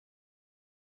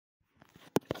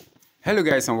Hello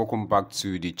guys and welcome back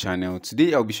to the channel.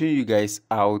 Today I'll be showing you guys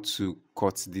how to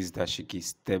cut this dashiki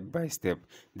step by step.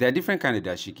 There are different kind of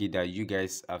dashiki that you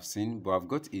guys have seen, but I've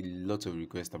got a lot of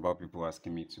requests about people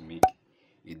asking me to make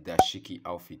a dashiki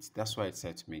outfit. That's why I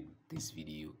decided to make this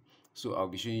video. So I'll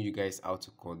be showing you guys how to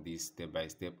cut this step by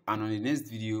step, and on the next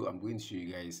video I'm going to show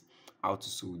you guys how to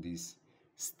sew this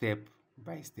step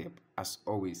by step. As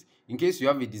always, in case you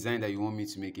have a design that you want me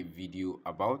to make a video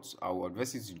about, I will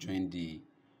advise you to join the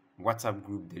WhatsApp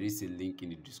group. There is a link in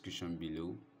the description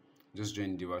below. Just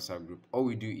join the WhatsApp group. All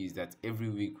we do is that every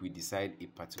week we decide a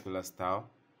particular style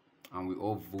and we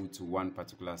all vote to one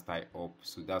particular style up.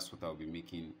 So that's what I'll be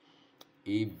making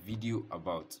a video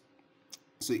about.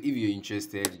 So if you're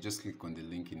interested, just click on the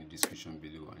link in the description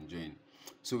below and join.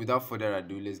 So without further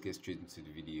ado, let's get straight into the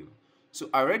video. So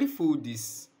I already fold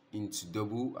this into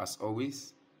double as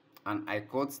always, and I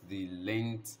cut the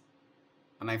length,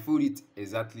 and I fold it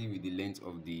exactly with the length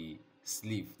of the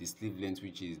sleeve length,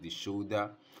 which is the shoulder.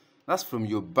 That's from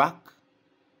your back,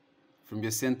 from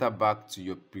your center back to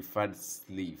your preferred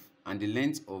sleeve, and the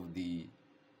length of the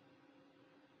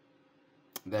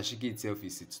dashiki itself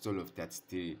is a total of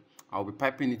 33. I'll be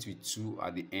piping it with 2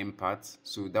 at the end part,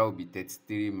 so that will be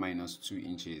 33 minus 2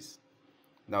 inches.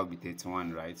 That will be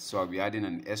 31, right? So I'll be adding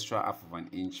an extra half of an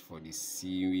inch for the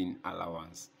sewing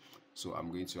allowance. So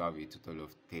I'm going to have a total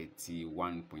of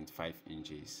 31.5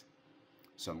 inches.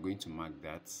 So I'm going to mark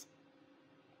that.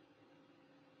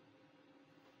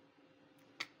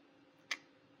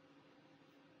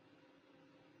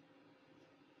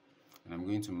 And I'm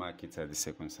going to mark it at the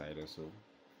second side also.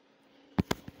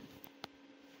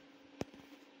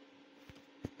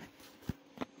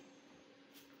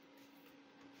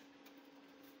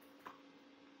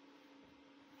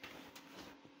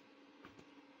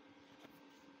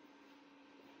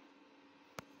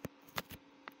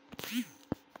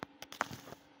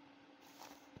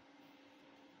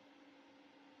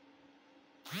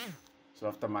 So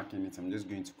after marking it, I'm just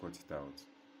going to cut it out.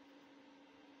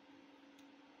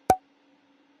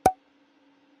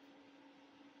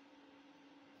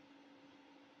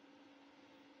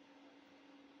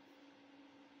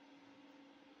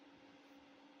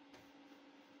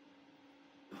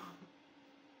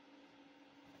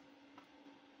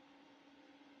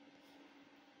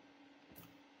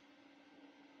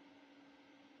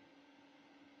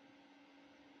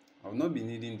 I will not be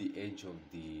needing the edge of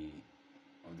the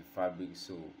fabric,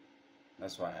 so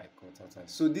that's why I cut outside.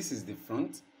 So this is the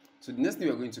front. So the next thing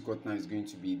we're going to cut now is going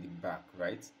to be the back,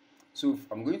 right? So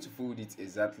I'm going to fold it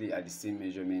exactly at the same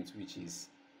measurement, which is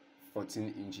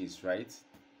 14 inches, right?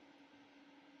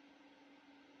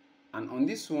 And on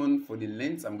this one, for the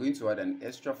length, I'm going to add an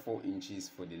extra 4 inches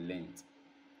for the length.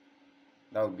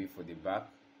 That will be for the back,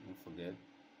 don't forget.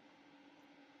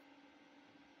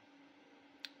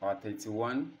 Our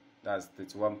 31, that's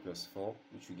 31 plus 4,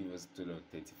 which will give us a total of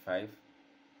 35. You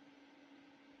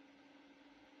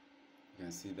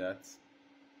can see that. So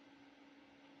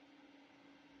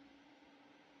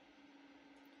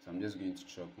I'm just going to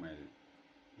chalk my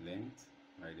length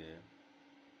right there.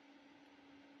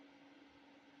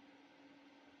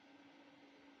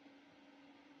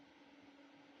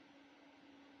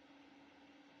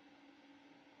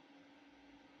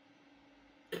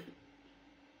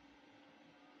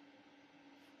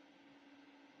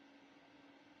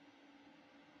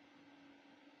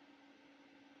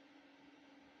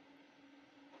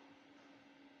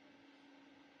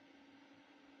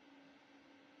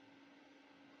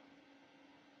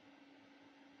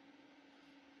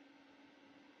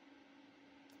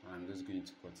 I'm just going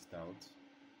to cut it out.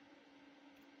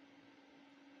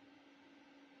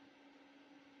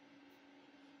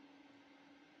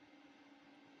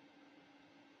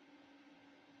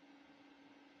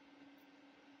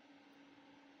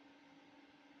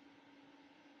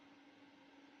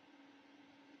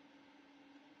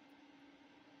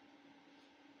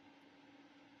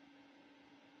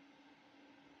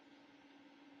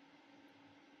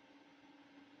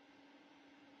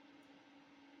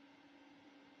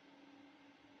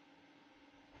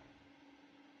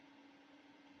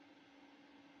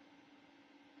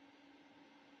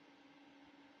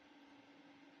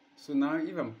 So now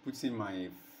if I'm putting my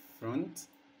front,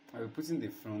 I'll be putting the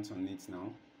front on it now.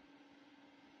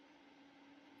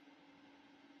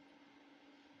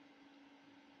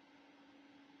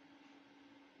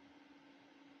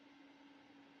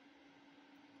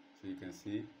 So you can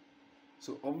see.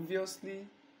 So obviously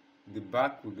the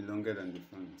back will be longer than the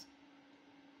front.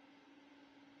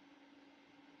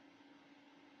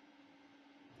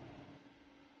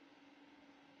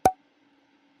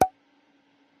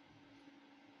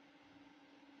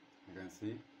 You can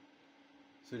see.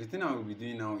 So the thing I will be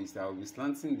doing now is that I will be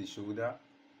slanting the shoulder.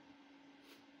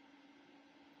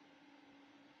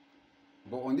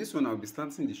 But on this one, I'll be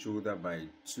slanting the shoulder by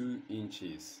 2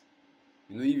 inches.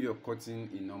 You know, if you're cutting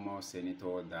a normal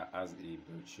senator that has a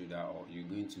broad shoulder, or you're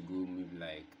going to go maybe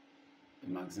like a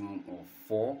maximum of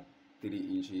 3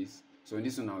 inches. So on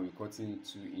this one, I'll be cutting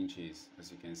 2 inches, as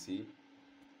you can see.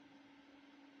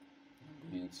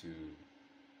 I'm going to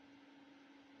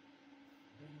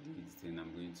bend it, then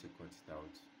I'm going to cut it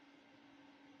out.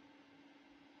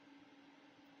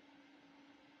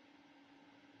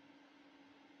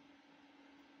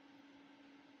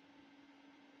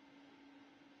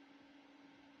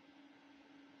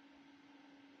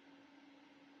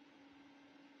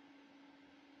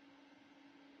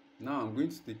 Now I'm going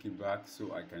to take it back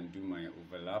so I can do my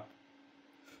overlap.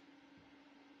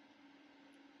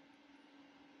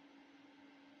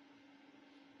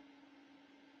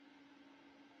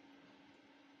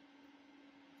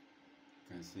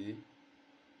 You can see.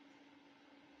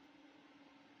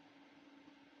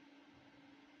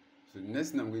 So the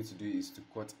next thing I'm going to do is to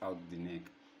cut out the neck.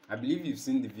 I believe you've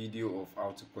seen the video of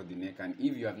how to cut the neck, and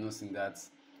if you have not seen that,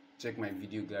 check my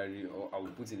video gallery, or I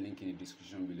will put a link in the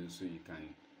description below so you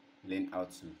can learn how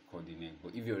to cut the neck.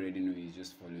 But if you already know, you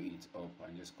just follow it up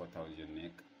and just cut out your neck.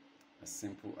 As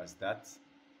simple as that.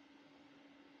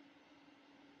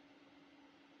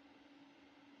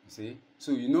 You see?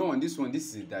 So you know, on this one,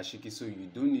 this is a dashiki, so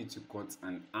you don't need to cut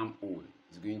an armhole.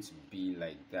 It's going to be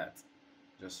like that,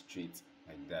 just straight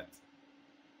like that.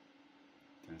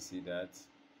 You can see that,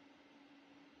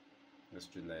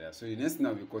 just straight like that. So the next thing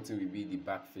I'll be cutting will be the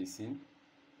back facing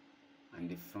and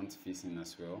the front facing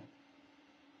as well,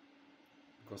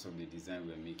 because of the design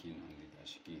we're making on the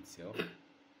dashiki itself.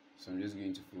 So I'm just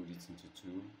going to fold it into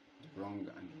two, the wrong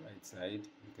and the right side.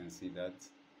 You can see that.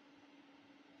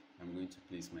 I'm going to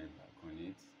place my back on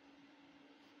it.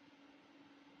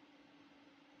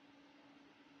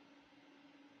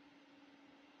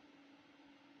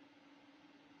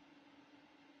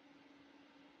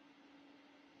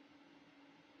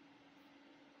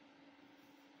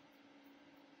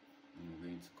 I'm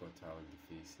going to cut out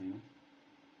the facing.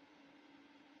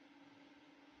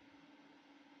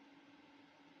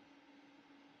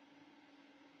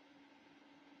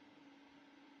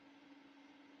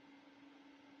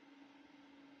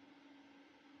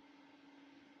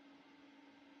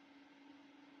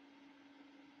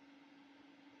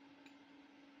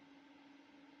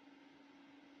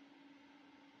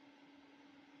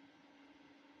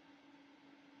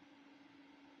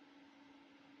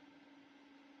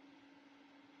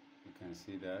 You can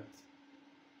see that.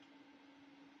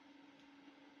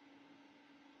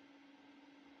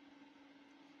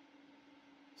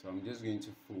 So I'm just going to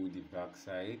fold the back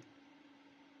side.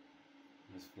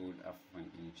 Just fold half an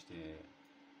inch there.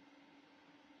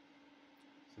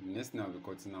 So the next thing I'll be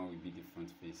cutting now will be the front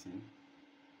facing.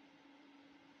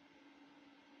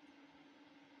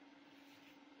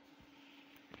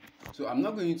 So I'm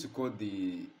not going to cut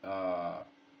the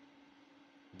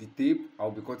tape.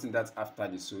 I'll be cutting that after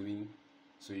the sewing,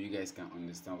 so you guys can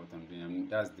understand what I'm doing.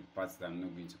 That's the part that I'm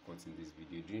not going to cut in this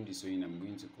video. During the sewing, I'm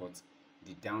going to cut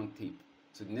the down tape.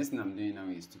 So the next thing I'm doing now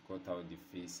is to cut out the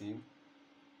facing.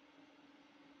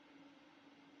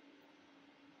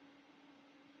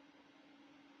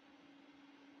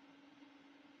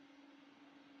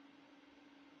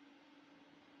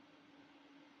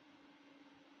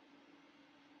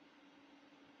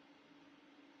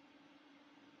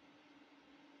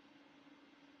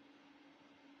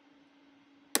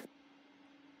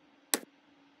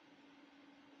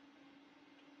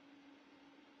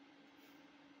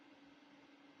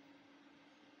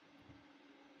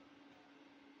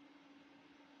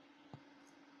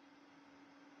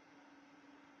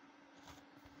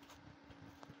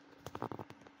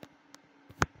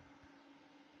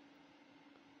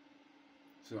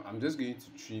 So I'm just going to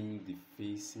trim the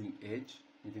facing edge.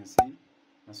 You can see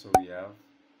that's what we have.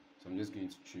 So I'm just going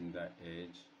to trim that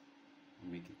edge and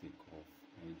make it a curved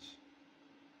edge.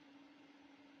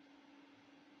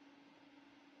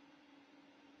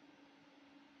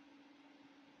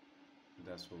 So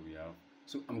that's what we have.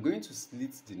 So I'm going to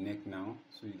slit the neck now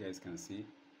so you guys can see.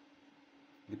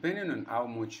 Depending on how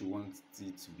much you want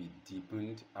it to be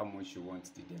deepened, how much you want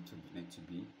the depth of the neck to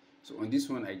be. So on this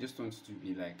one, I just want it to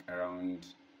be like around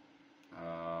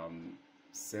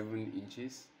 7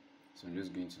 inches. So I'm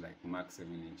just going to like mark 7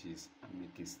 inches and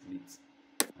make a slit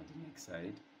at the neck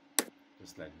side,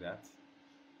 just like that.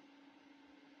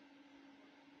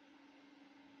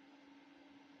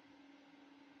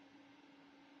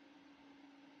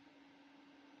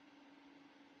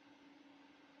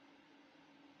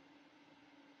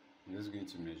 I'm just going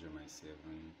to measure myself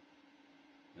and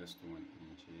just 1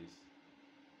 inches.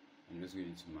 I'm just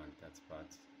going to mark that part.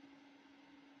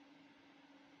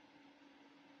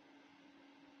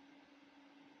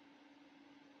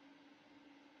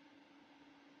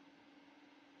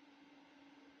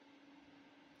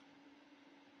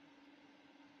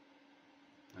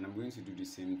 And I'm going to do the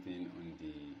same thing on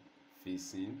the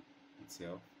facing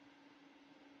itself.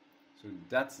 So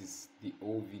that is the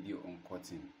whole video on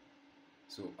cutting.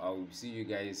 So I'll see you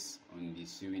guys on the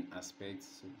sewing aspect.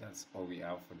 So that's all we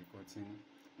have for the cutting.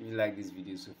 If you like this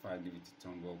video so far, give it a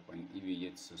thumb up, and if you're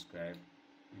yet to subscribe,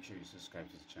 make sure you subscribe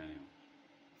to the channel.